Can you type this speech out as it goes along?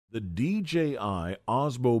The DJI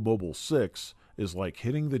Osmo Mobile 6 is like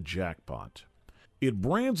hitting the jackpot. It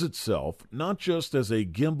brands itself not just as a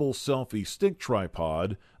gimbal selfie stick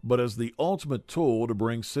tripod, but as the ultimate tool to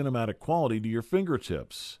bring cinematic quality to your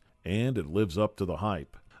fingertips. And it lives up to the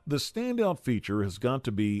hype. The standout feature has got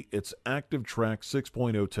to be its Active Track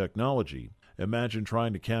 6.0 technology. Imagine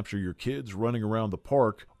trying to capture your kids running around the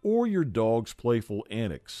park or your dog's playful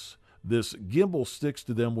antics. This gimbal sticks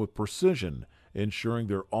to them with precision, ensuring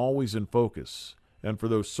they're always in focus. And for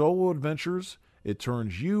those solo adventures, it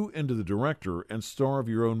turns you into the director and star of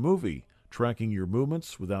your own movie, tracking your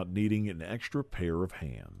movements without needing an extra pair of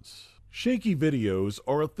hands. Shaky videos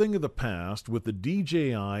are a thing of the past with the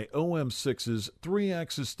DJI OM6's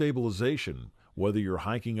 3-axis stabilization. Whether you're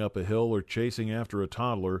hiking up a hill or chasing after a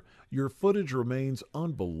toddler, your footage remains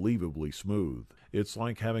unbelievably smooth. It's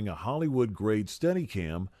like having a Hollywood-grade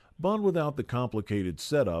Steadicam, but without the complicated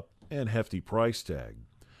setup and hefty price tag.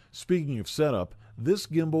 Speaking of setup, this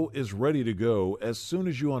gimbal is ready to go as soon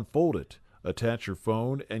as you unfold it. Attach your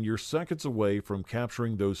phone and you're seconds away from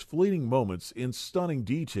capturing those fleeting moments in stunning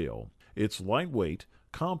detail. Its lightweight,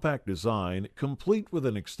 compact design, complete with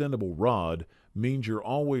an extendable rod, means you're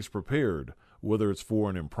always prepared, whether it's for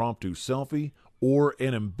an impromptu selfie or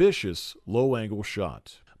an ambitious low-angle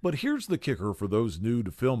shot. But here's the kicker for those new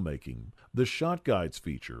to filmmaking, the Shot Guides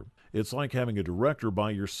feature. It's like having a director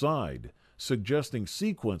by your side, suggesting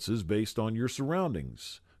sequences based on your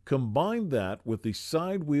surroundings. Combine that with the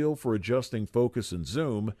side wheel for adjusting focus and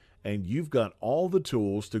zoom, and you've got all the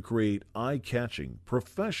tools to create eye-catching,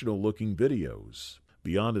 professional-looking videos.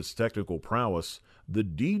 Beyond its technical prowess, the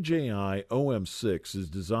DJI OM6 is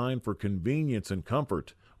designed for convenience and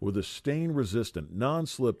comfort. With a stain-resistant,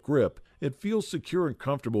 non-slip grip, it feels secure and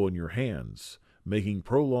comfortable in your hands, making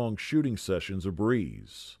prolonged shooting sessions a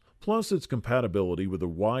breeze. Plus, its compatibility with a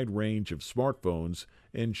wide range of smartphones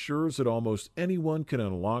ensures that almost anyone can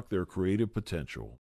unlock their creative potential.